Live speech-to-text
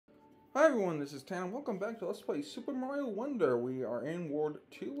Hi everyone, this is Tan, and welcome back to Let's Play Super Mario Wonder. We are in World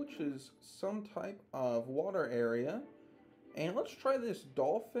 2, which is some type of water area. And let's try this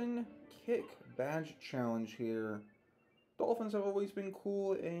Dolphin Kick Badge Challenge here. Dolphins have always been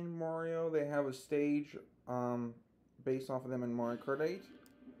cool in Mario. They have a stage based off of them in Mario Kart 8.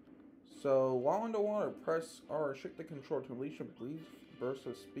 So, while underwater, press R or shake the control to unleash a brief burst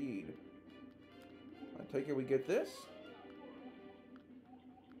of speed. I take it we get this.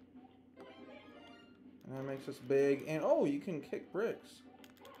 And that makes us big. And oh, you can kick bricks.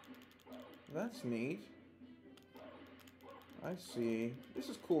 That's neat. I see. This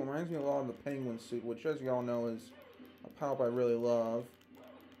is cool. Reminds me a lot of the penguin suit, which as y'all know is a power-up I really love.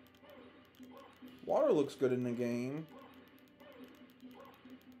 Water looks good in the game.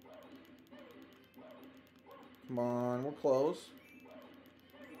 Come on, we're close.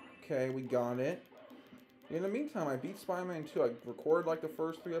 Okay, we got it. In the meantime, I beat Spider-Man 2. I recorded like the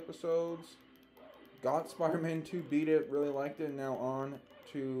first 3 episodes. Got Spider-Man 2, beat it, really liked it. Now on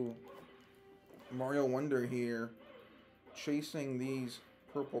to Mario Wonder here. Chasing these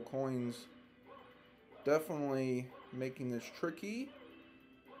purple coins. Definitely making this tricky.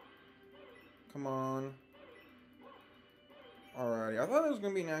 Come on. Alrighty, I thought there was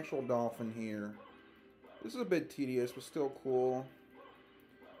going to be an actual dolphin here. This is a bit tedious, but still cool.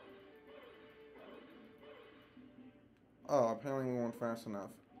 Oh, apparently we weren't fast enough.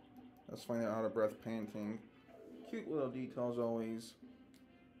 Let's find out out of breath panting. Cute little details always.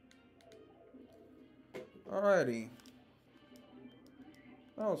 Alrighty.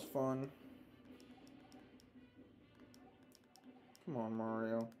 That was fun. Come on,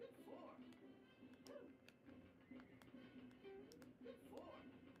 Mario.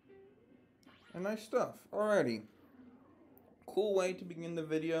 And nice stuff. Alrighty. Cool way to begin the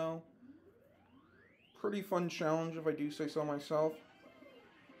video. Pretty fun challenge if I do say so myself.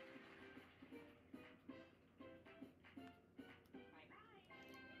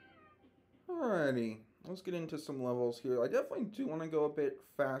 Alrighty. Let's get into some levels here. I definitely do want to go a bit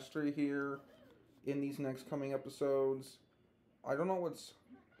faster here in these next coming episodes. I don't know what's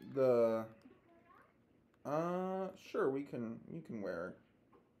the... sure, you can wear it.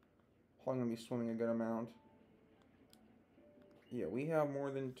 Probably gonna be swimming a good amount. Yeah, we have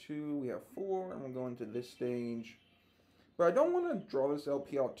more than 2. We have 4, and we'll go into this stage. But I don't want to draw this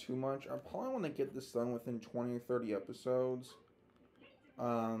LP out too much. I probably want to get this done within 20 or 30 episodes.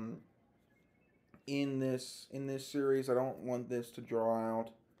 In this series, I don't want this to draw out.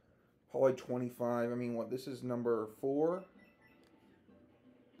 Probably 25. I mean, what, this is number 4?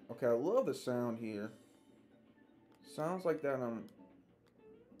 Okay, I love the sound here. Sounds like that,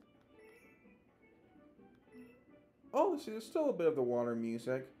 oh, see, there's still a bit of the water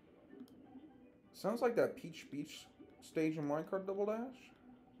music. Sounds like that Peach Beach stage in Minecraft Double Dash.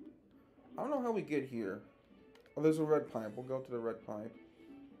 I don't know how we get here. Oh, there's a red pipe. We'll go to the red pipe.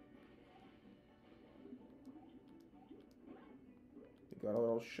 We got a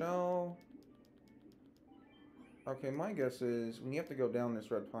little shell. Okay, my guess is we have to go down this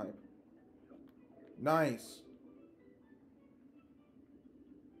red pipe. Nice.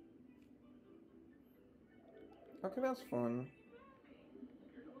 Okay, that's fun.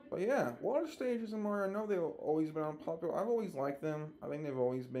 But yeah, water stages in Mario, I know they've always been unpopular. I've always liked them. I think they've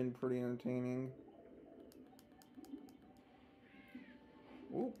always been pretty entertaining.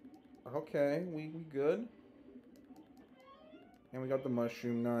 Ooh, okay, we good. And we got the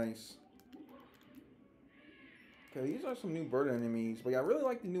mushroom, nice. Okay, these are some new bird enemies. But yeah, I really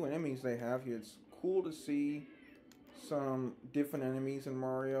like the new enemies they have here. It's cool to see some different enemies in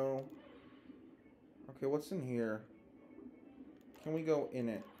Mario. Okay, what's in here? Can we go in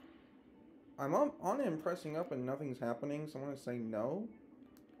it? I'm on it and pressing up and nothing's happening, so I'm going to say no.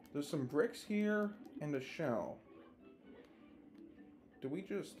 There's some bricks here and a shell. Do we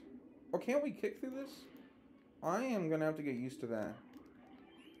just... Oh, can't we kick through this? I am going to have to get used to that.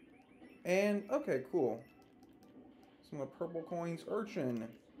 And, okay, cool. Some of the purple coins. Urchin.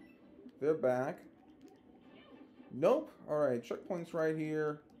 They're back. Nope. Alright, checkpoint's right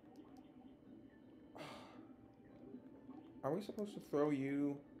here. Are we supposed to throw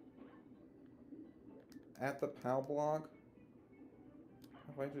you at the POW block?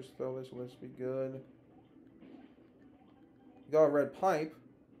 If I just throw this, will this be good? You got a red pipe.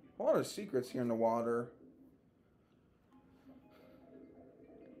 A lot of secrets here in the water.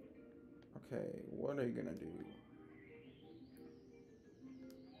 Okay, what are you gonna do?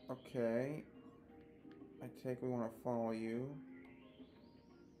 Okay. I take we want to follow you.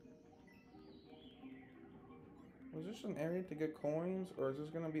 Was this an area to get coins, or is this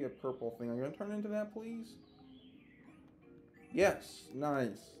going to be a purple thing? Are you going to turn into that, please? Yes,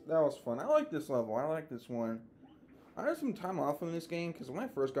 nice. That was fun. I like this level. I like this one. I had some time off in this game because when I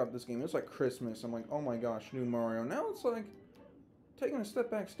first got this game, it was like Christmas. I'm like, oh my gosh, new Mario. Now it's like taking a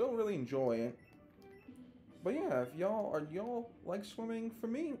step back, still really enjoy it. But yeah, if y'all like swimming, for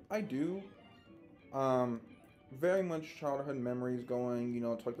me, I do. Um, very much childhood memories going, to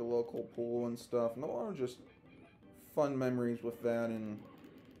like the local pool and stuff, and a lot of just fun memories with that. And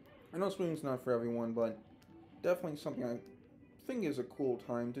I know swimming's not for everyone, but definitely something I think is a cool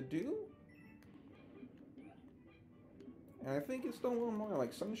time to do. And I think it's done a little more.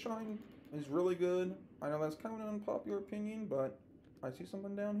 Like Sunshine is really good. I know that's kind of an unpopular opinion, but I see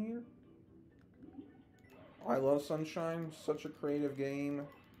something down here. I love Sunshine. Such a creative game,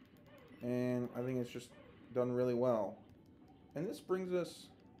 and I think it's just done really well. And this brings us.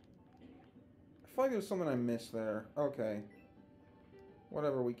 I feel like there's something I missed there. Okay.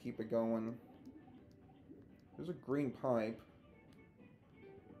 Whatever, we keep it going. There's a green pipe.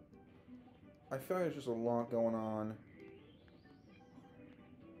 I feel like there's just a lot going on.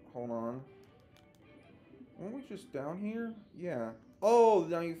 Hold on. Weren't we just down here? Yeah. Oh,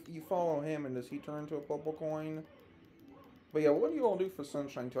 now you follow him, and does he turn into a bubble coin? But yeah, what do you all do for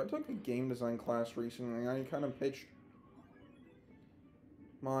Sunshine 2? I took a game design class recently, and I kind of pitched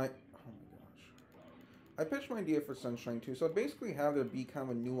my... Oh my gosh. I pitched my idea for Sunshine 2, so I basically have there be kind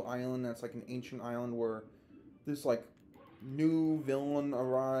of a new island that's like an ancient island where this like new villain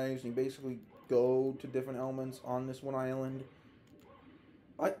arrives, and you basically go to different elements on this one island.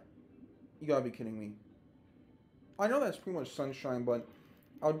 You gotta be kidding me. I know that's pretty much Sunshine, but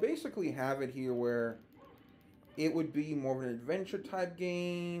I would basically have it here where it would be more of an adventure type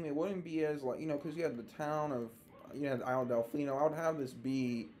game. It wouldn't be as like, because you had the town of, you had Isle Delfino. I would have this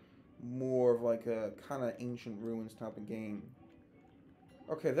be more of like a kind of ancient ruins type of game.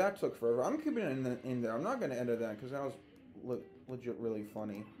 Okay, that took forever. I'm keeping it in there. I'm not going to edit that because that was legit really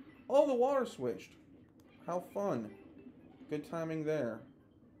funny. Oh, the water switched. How fun. Good timing there.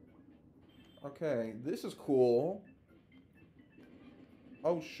 Okay, this is cool.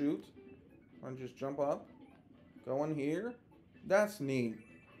 Oh, shoot. I'll just jump up. Go in here. That's neat.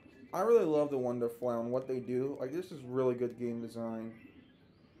 I really love the Wonder Flower and what they do. Like, this is really good game design.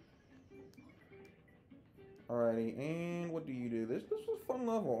 Alrighty, and what do you do? This was a fun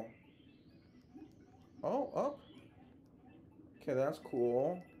level. Oh, up. Okay, that's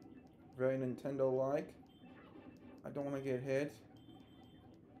cool. Very Nintendo-like. I don't want to get hit.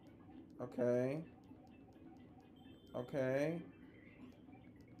 Okay. Okay.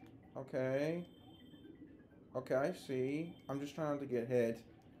 Okay. Okay, I see. I'm just trying not to get hit.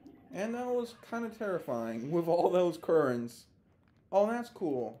 And that was kind of terrifying with all those currents. Oh, that's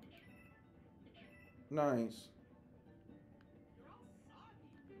cool. Nice.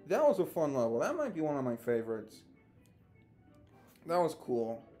 That was a fun level. That might be one of my favorites. That was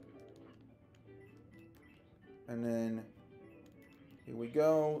cool. And then, here we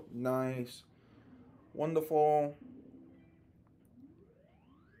go. Nice. Wonderful.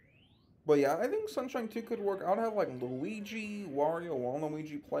 But yeah, I think Sunshine 2 could work. I'd have like Luigi, Wario,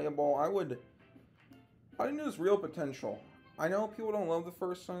 Waluigi playable. I think there's real potential. I know people don't love the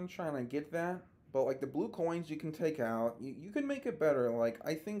first Sunshine, I get that. But like the blue coins you can take out. You can make it better. Like,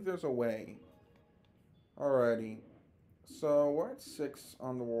 I think there's a way. Alrighty. So we're at 6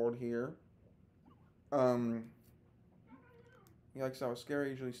 on the board here. Yeah, like I said, I was scared. I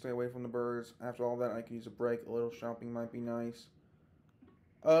usually stay away from the birds. After all that, I could use a break. A little shopping might be nice.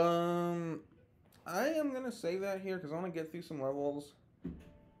 I am gonna save that here because I want to get through some levels.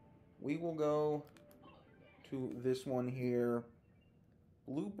 We will go to this one here.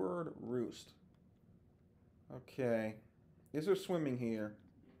 Bluebird Roost. Okay. Is there swimming here?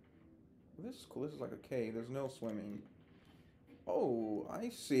 This is cool. This is like a cave. There's no swimming. Oh, I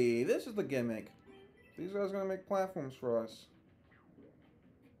see. This is the gimmick. These guys are gonna make platforms for us.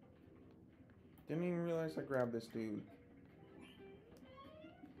 Didn't even realize I grabbed this dude.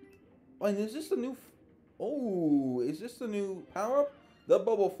 Oh, and is this the new... Oh, is this the new power-up? The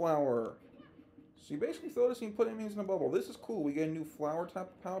bubble flower. So you basically throw this and you put enemies in a bubble. This is cool. We get a new flower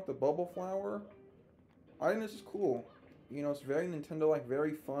type of power-up, the bubble flower. I think this is cool. It's very Nintendo-like,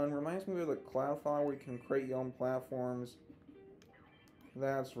 very fun. Reminds me of the Cloud Flower where you can create your own platforms.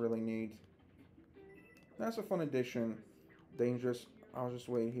 That's really neat. That's a fun addition. Dangerous. I'll just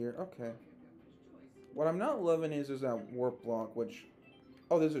wait here. Okay. What I'm not loving is that warp block, which...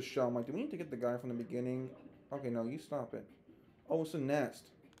 Oh, there's a shell. I'm like, do we need to get the guy from the beginning? Okay, no, you stop it. Oh, it's a nest.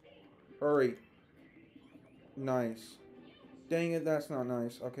 Hurry. Nice. Dang it, that's not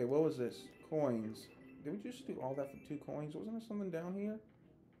nice. Okay, what was this? Coins. Did we just do all that for 2 coins? Wasn't there something down here?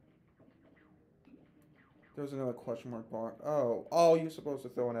 There's another question mark block. Oh, you're supposed to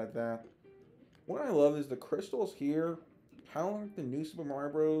throw it at that. What I love is the crystals here. Kind of like the new Super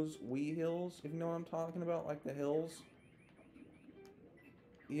Mario Bros. Wii hills, if you know what I'm talking about, like the hills.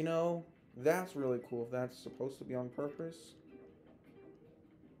 You know, that's really cool if that's supposed to be on purpose.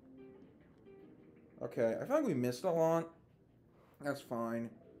 Okay, I feel like we missed a lot. That's fine.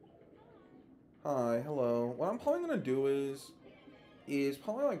 Hi, hello. What I'm probably gonna do is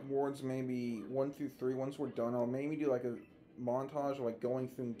probably like wards maybe 1 through 3. Once we're done, I'll maybe do like a montage of like going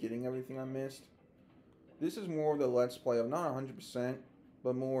through and getting everything I missed. This is more of the Let's Play of not 100%,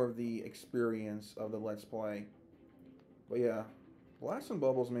 but more of the experience of the Let's Play. But yeah, Blastin'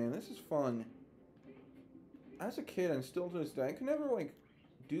 Bubbles, man, this is fun. As a kid, and still to this day, I could never like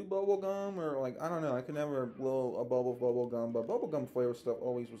do bubblegum or like, I don't know, I could never blow a bubble of bubblegum, but bubblegum flavor stuff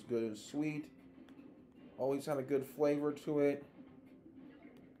always was good. It was sweet. Always had a good flavor to it.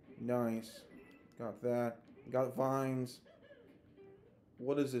 Nice. Got that. Got vines.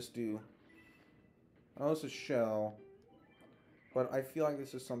 What does this do? Oh, it's a shell. But I feel like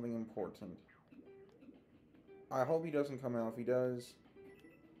this is something important. I hope he doesn't come out. If he does...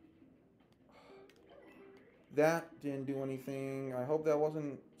 That didn't do anything. I hope that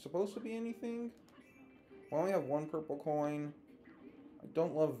wasn't supposed to be anything. We only have 1 purple coin. I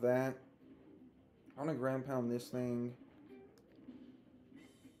don't love that. I'm gonna ground pound this thing.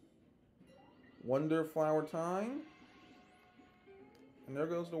 Wonder flower time. And there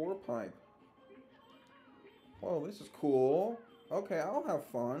goes the warp pipe. Whoa, this is cool. Okay, I'll have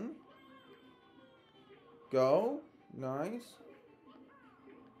fun. Go. Nice.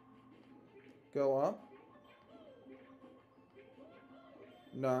 Go up.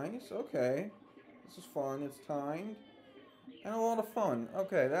 Nice. Okay. This is fun. It's timed. And a lot of fun.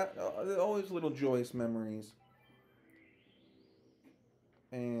 Okay, that always little joyous memories.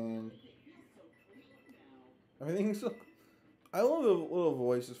 And everything's... I love the little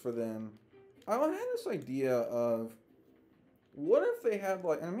voices for them. I had this idea of, what if they had,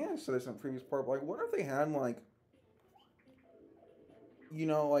 like, and I mean, I said this in the previous part, but like, what if they had, like, you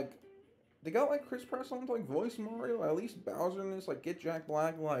know, like, they got, like, Chris Pratt on to, like, voice Mario, at least Bowser in this, like, get Jack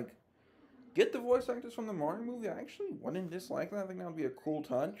Black, like, get the voice actors from the Mario movie. I actually wouldn't dislike that. I think that would be a cool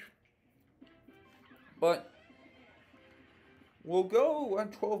touch. But we'll go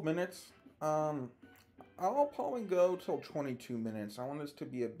at 12 minutes. I'll probably go till 22 minutes. I want this to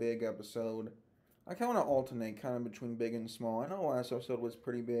be a big episode. I kind of want to alternate kind of between big and small. I know last episode was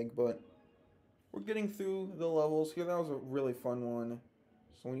pretty big, but we're getting through the levels here. That was a really fun one.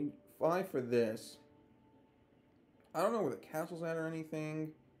 So we need 5 for this. I don't know where the castle's at or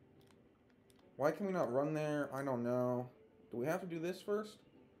anything. Why can we not run there? I don't know. Do we have to do this first?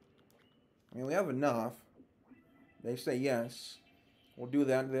 I mean, we have enough. They say yes. We'll do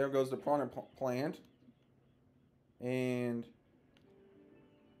that. There goes the piranha plant. And...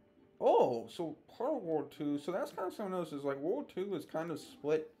 oh, so part of World 2... so that's kind of something else. Is like World 2 is kind of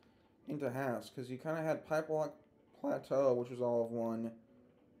split into halves. Because you kind of had Pipe Rock Plateau, which was all of one.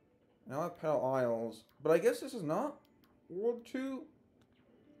 Now I have Petal Isles. But I guess this is not World 2.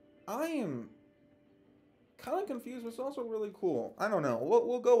 I am kind of confused, but it's also really cool. I don't know.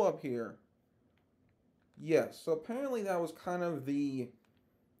 We'll go up here. Yes, so apparently that was kind of the...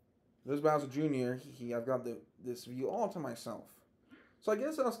 there's Bowser Jr. I've got this view all to myself. So I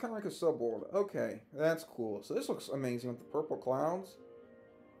guess that was kind of like a subworld. Okay, that's cool. So this looks amazing with the purple clouds.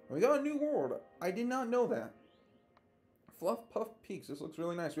 And we got a new world. I did not know that. Fluff Puff Peaks. This looks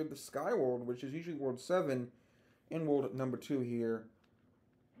really nice. We have the Sky World, which is usually World 7, and World number 2 here.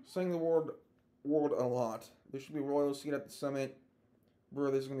 Saying the word a lot. There should be a royal seat at the summit.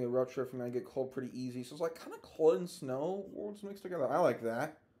 Bro, this is going to be a rough trip for me. I get cold pretty easy. So it's like kind of cold and snow worlds mixed together. I like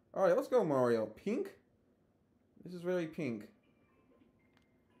that. Alright, let's go, Mario. Pink? This is very pink.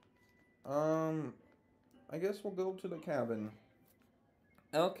 I guess we'll go to the cabin.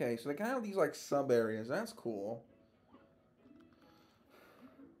 Okay, so they kind of have these like sub-areas. That's cool.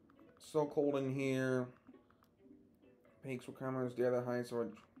 So cold in here. Peaks will come as the other heights of a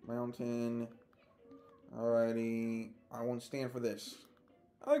mountain. Alrighty. I won't stand for this.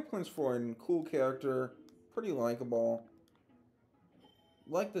 I like Prince Floyd. Cool character. Pretty likable.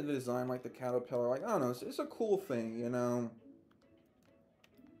 Like the design, like the caterpillar. Like, I don't know. It's a cool thing, you know.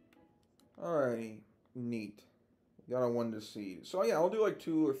 Alrighty. Neat. Got a Wonder Seed. So yeah, I'll do like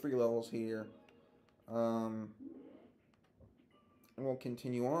 2 or 3 levels here. And we'll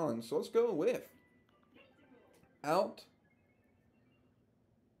continue on. So let's go with Out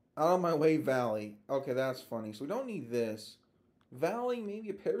of My Way Valley. Okay, that's funny. So we don't need this. Valley, maybe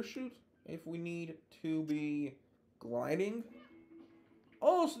a parachute if we need to be gliding.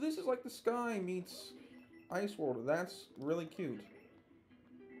 Oh, so this is like the sky meets Ice World. That's really cute.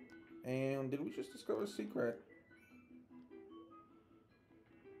 And did we just discover a secret?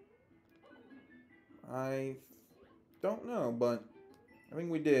 I don't know, but I think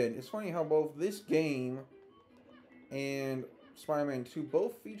we did. It's funny how both this game and Spider-Man 2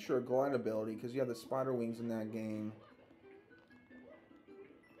 both feature a glide ability because you have the spider wings in that game.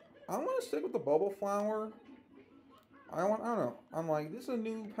 I want to stick with the bubble flower. I don't know. I'm like, this is a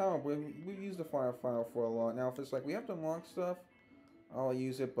new power. We've used the fire flower for a lot. Now, if it's like we have to unlock stuff, I'll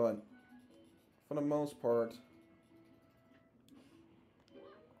use it, but for the most part,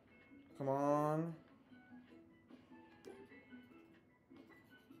 come on.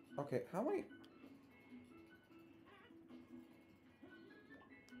 Okay, how many?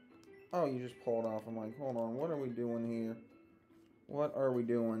 Oh, you just pulled off. I'm like, hold on, what are we doing here? What are we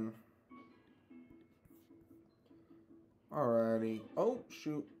doing? Alrighty. Oh,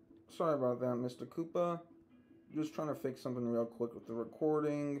 shoot. Sorry about that, Mr. Koopa. Just trying to fix something real quick with the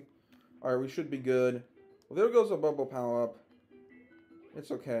recording. Alright, we should be good. Well, there goes a bubble power-up. It's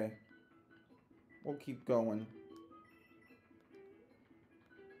okay. We'll keep going.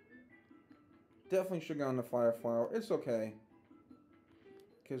 Definitely should go on the fire flower. It's okay.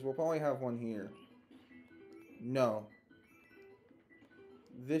 Because we'll probably have one here. No.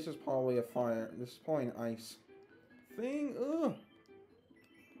 This is probably a fire. This is probably an ice thing. Ugh.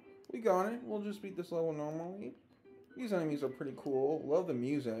 We got it. We'll just beat this level normally. These enemies are pretty cool. Love the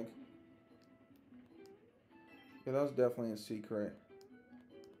music. Yeah, that was definitely a secret.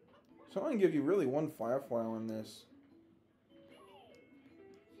 So I'm going to give you really one fire flower in this.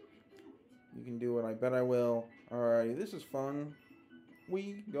 You can do it. I bet I will. Alrighty, this is fun.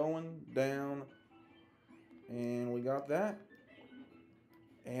 We going down. And we got that.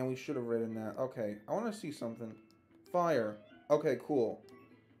 And we should have written that. Okay, I want to see something. Fire. Okay, cool.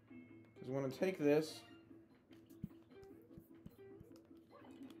 Because we're going to take this.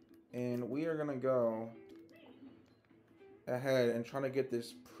 And we are going to go ahead and try to get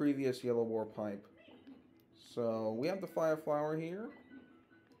this previous yellow war pipe. So, we have the fire flower here.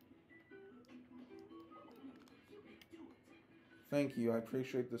 Thank you, I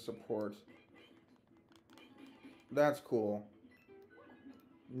appreciate the support. That's cool.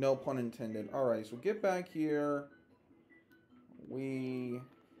 No pun intended. Alright, so get back here. We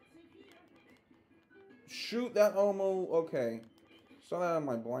shoot that Omo. Okay. Saw that on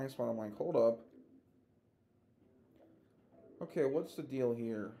my blind spot. I'm like, hold up. Okay, what's the deal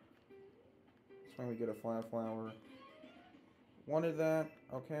here? That's why we get a fire flower. Wanted that.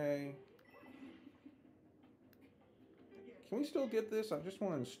 Okay. Can we still get this? I just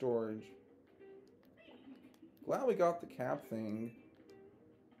want it in storage. Glad we got the cap thing.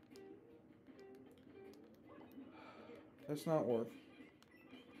 It's not worth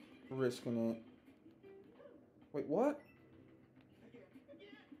risking it. Wait, what?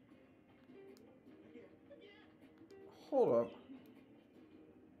 Hold up.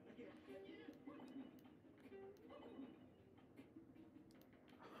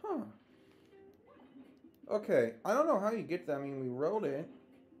 Huh. Okay, I don't know how you get that. I mean, we wrote it.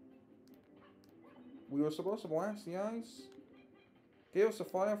 We were supposed to blast the ice. Gave us a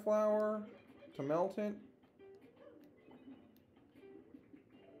fire flower to melt it.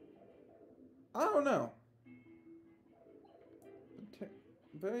 I don't know.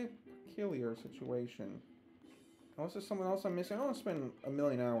 Very peculiar situation. Unless there's someone else I'm missing. I don't want to spend a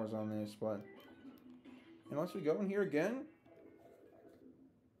million hours on this, but unless we go in here again,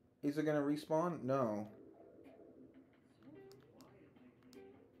 is it going to respawn? No.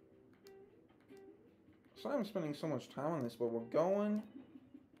 Sorry I'm spending so much time on this, but we're going.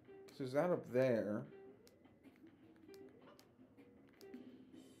 So is that up there?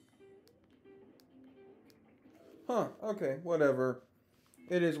 Huh, okay, whatever.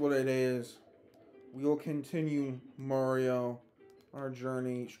 It is what it is. We will continue, Mario, our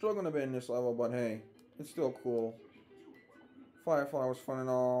journey. Struggling a bit in this level, but hey, it's still cool. Firefly was fun and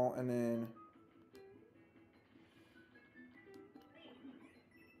all, and then...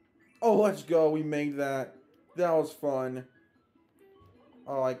 Oh, let's go, we made that. That was fun.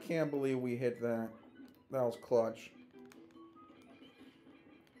 Oh, I can't believe we hit that. That was clutch.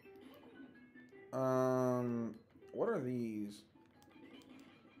 What are these?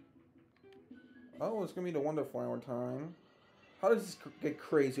 Oh, it's gonna be the Wonder Flower time. How does this get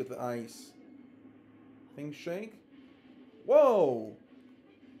crazy with the ice? Things shake? Whoa!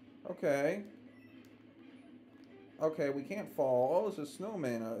 Okay. Okay, we can't fall. Oh, it's a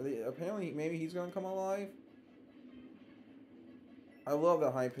snowman. Apparently, maybe he's gonna come alive? I love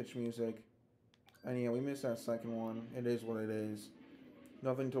the high-pitched music. And yeah, we missed that second one. It is what it is.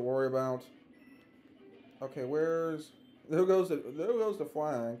 Nothing to worry about. Okay, where's... There goes the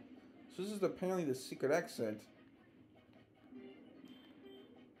flag. So this is apparently the secret exit.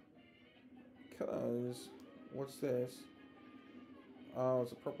 Because... What's this? Oh,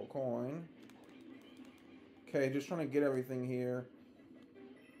 it's a purple coin. Okay, just trying to get everything here.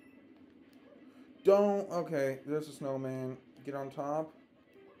 Don't... Okay, there's a snowman. Get on top.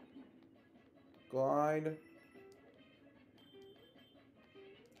 Glide.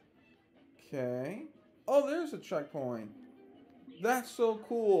 Okay. Oh, there's a checkpoint. That's so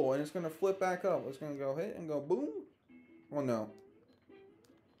cool. And it's going to flip back up. It's going to go hit and go boom. Oh, no.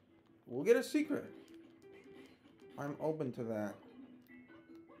 We'll get a secret. I'm open to that.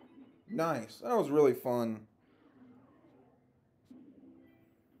 Nice. That was really fun.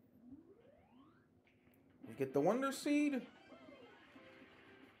 We get the Wonder Seed.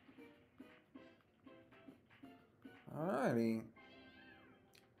 Alrighty.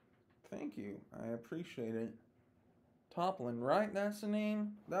 Thank you. I appreciate it. Toppling, right? That's the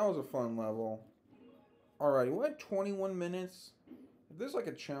name? That was a fun level. Alrighty, we're at 21 minutes. If there's like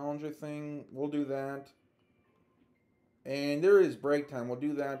a challenger thing, we'll do that. And there is break time. We'll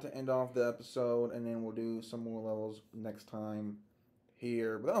do that to end off the episode, and then we'll do some more levels next time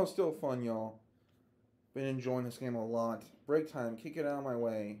here. But that was still fun, y'all. Been enjoying this game a lot. Break time. Kick it out of my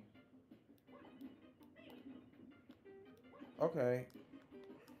way. Okay.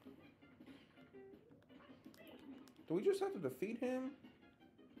 Do we just have to defeat him?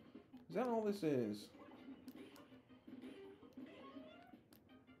 Is that all this is?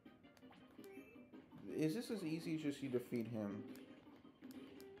 Is this as easy as just you defeat him?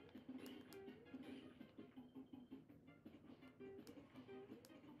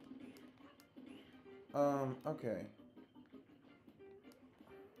 Okay.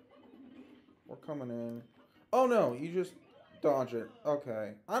 We're coming in. Oh no, you just dodge it.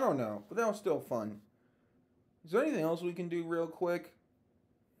 Okay. I don't know, but that was still fun. Is there anything else we can do real quick?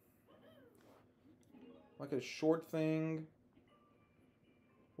 Like a short thing?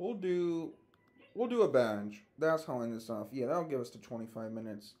 We'll do a badge. That's how I end this off. Yeah, that'll give us to 25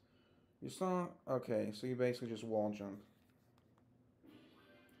 minutes. You saw? Okay, so you basically just wall jump.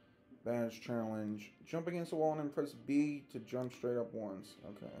 Badge challenge. Jump against the wall and then press B to jump straight up once.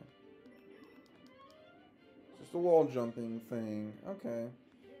 Okay. Just a wall jumping thing. Okay.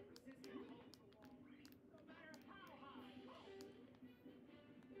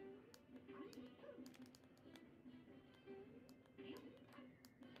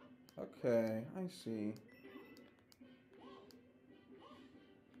 Okay, I see.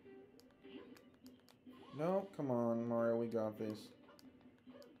 No, come on, Mario, we got this.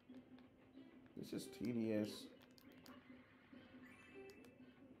 This is tedious.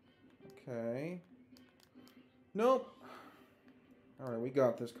 Okay. Nope. Alright, we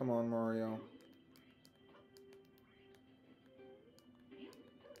got this. Come on, Mario.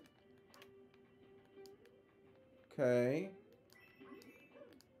 Okay.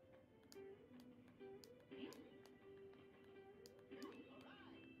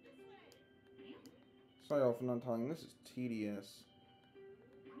 Sorry for not telling. This is tedious.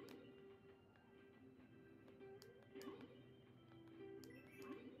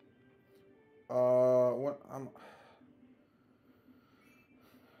 What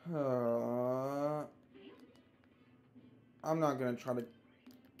I'm not gonna try to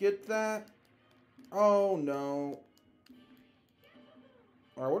get that. Oh no.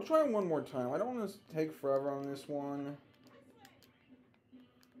 Alright, we'll try one more time. I don't want to take forever on this one.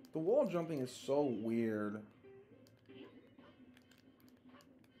 The wall jumping is so weird.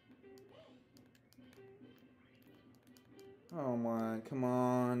 Oh my, come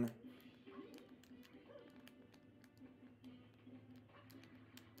on.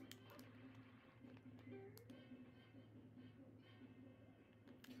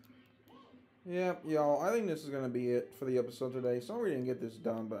 Yep, y'all, I think this is going to be it for the episode today. Sorry we didn't get this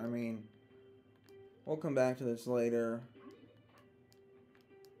done, but I mean, we'll come back to this later.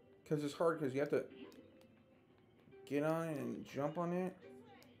 Because it's hard because you have to get on it and jump on it.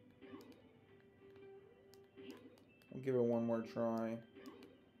 I'll give it one more try.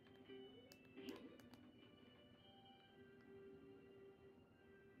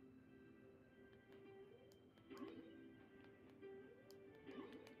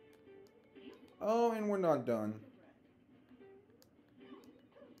 Oh, and we're not done.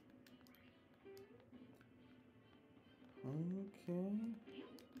 Okay.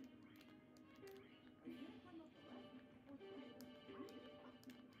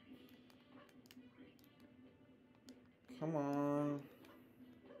 Come on.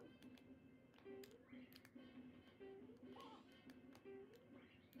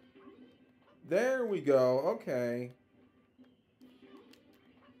 There we go. Okay.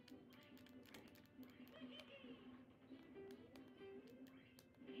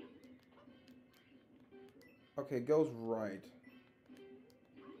 Okay, it goes right.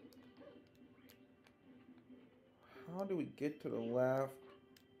 How do we get to the left?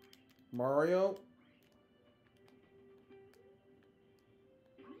 Mario?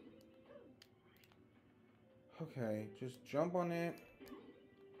 Okay, just jump on it.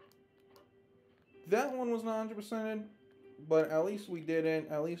 That one was not 100%ed, but at least we did it.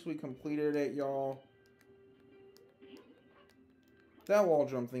 At least we completed it, y'all. That wall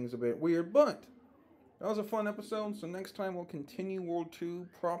jump thing's a bit weird, but that was a fun episode. So next time we'll continue World 2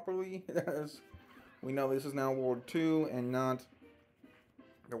 properly, as we know this is now World 2 and not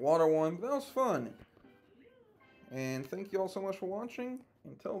the water one. But that was fun. And thank you all so much for watching.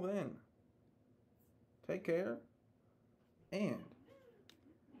 Until then, take care and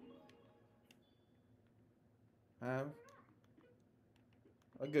have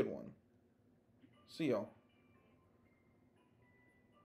a good one. See y'all.